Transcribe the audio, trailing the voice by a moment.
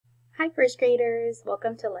Hi first graders,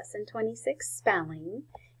 welcome to lesson 26 spelling.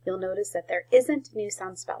 You'll notice that there isn't a new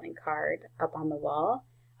sound spelling card up on the wall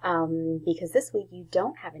because this week you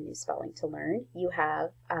don't have a new spelling to learn. You have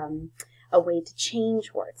a way to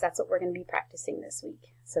change words. That's what we're going to be practicing this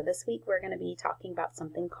week. So this week we're going to be talking about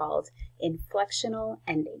something called inflectional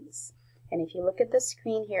endings. And if you look at the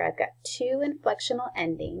screen here, I've got two inflectional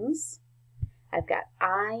endings. I've got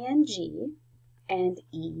ing and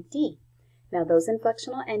ed. Now those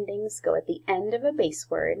inflectional endings go at the end of a base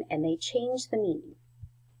word and they change the meaning.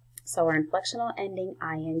 So our inflectional ending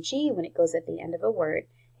ing, when it goes at the end of a word,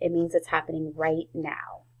 it means it's happening right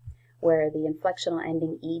now. Where the inflectional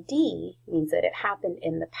ending ed means that it happened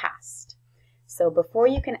in the past. So before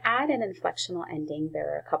you can add an inflectional ending,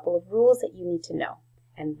 there are a couple of rules that you need to know.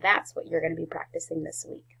 And that's what you're going to be practicing this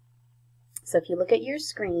week. So if you look at your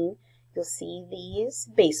screen, you'll see these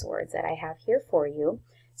base words that I have here for you.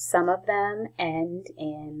 Some of them end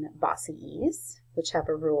in bossy E's, which have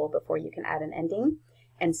a rule before you can add an ending,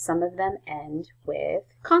 and some of them end with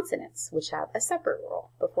consonants, which have a separate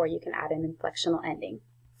rule before you can add an inflectional ending.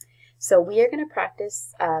 So we are going to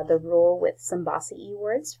practice the rule with some bossy E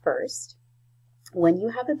words first. When you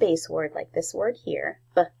have a base word like this word here,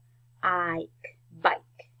 b-ike,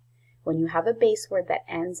 bike, when you have a base word that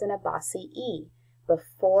ends in a bossy E,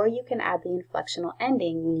 before you can add the inflectional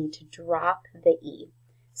ending, you need to drop the E.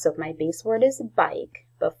 So if my base word is bike,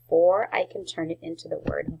 before I can turn it into the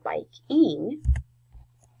word biking,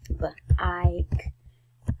 bike,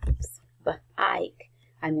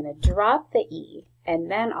 I'm going to drop the E and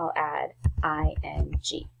then I'll add ing,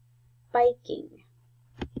 biking.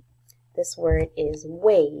 This word is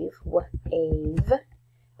wave, wave.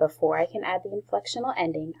 Before I can add the inflectional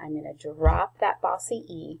ending, I'm going to drop that bossy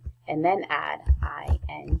E and then add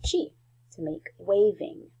ing to make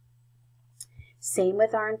waving. Same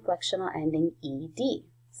with our inflectional ending ed.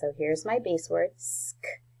 So here's my base word,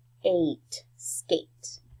 skate,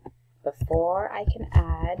 skate. Before I can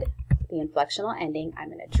add the inflectional ending, I'm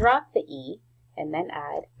going to drop the E and then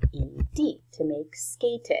add ed to make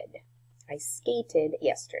skated. I skated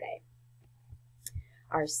yesterday.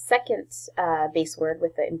 Our second base word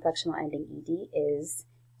with the inflectional ending ed is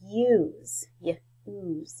use,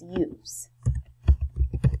 use.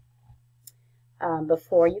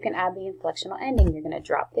 Before you can add the inflectional ending, you're going to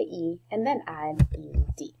drop the E and then add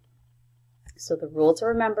ed. So the rule to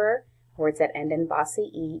remember, words that end in bossy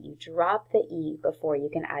E, you drop the E before you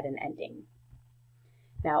can add an ending.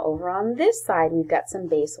 Now over on this side, we've got some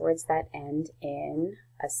base words that end in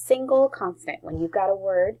a single consonant. When you've got a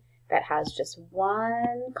word that has just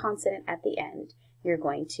one consonant at the end, you're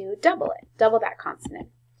going to double it, double that consonant.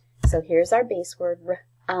 So here's our base word,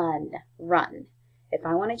 run. If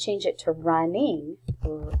I want to change it to running,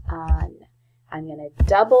 run, I'm going to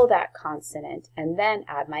double that consonant and then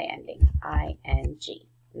add my ending, ing.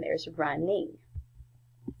 And there's running.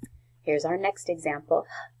 Here's our next example,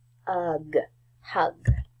 hug, hug.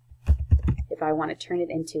 If I want to turn it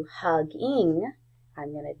into hugging,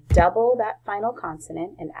 I'm going to double that final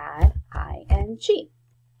consonant and add ing.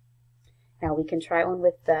 Now we can try one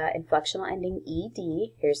with the inflectional ending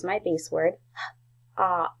ed. Here's my base word,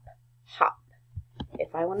 hop, hop.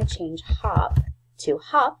 If I want to change hop to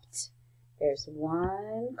hopped, there's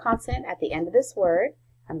one consonant at the end of this word.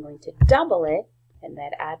 I'm going to double it and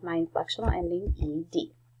then add my inflectional ending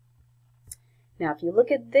ed. Now if you look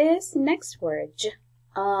at this next word,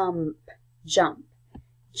 jump.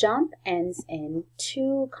 Jump ends in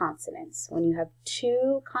two consonants. When you have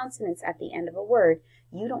two consonants at the end of a word,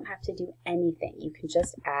 you don't have to do anything. You can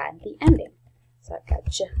just add the ending. So I've got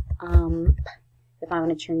jump. If I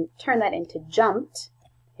want to turn that into jumped,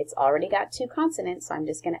 it's already got two consonants, so I'm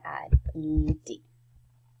just going to add ed.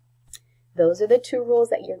 Those are the two rules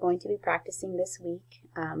that you're going to be practicing this week.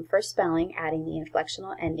 For spelling, adding the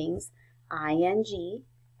inflectional endings ing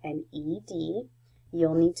and ed.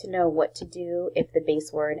 You'll need to know what to do if the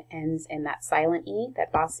base word ends in that silent E,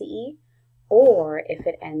 that bossy E, or if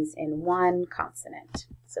it ends in one consonant.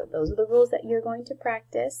 So those are the rules that you're going to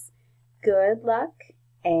practice. Good luck,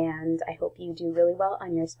 and I hope you do really well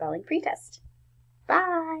on your spelling pretest.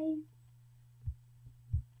 Bye!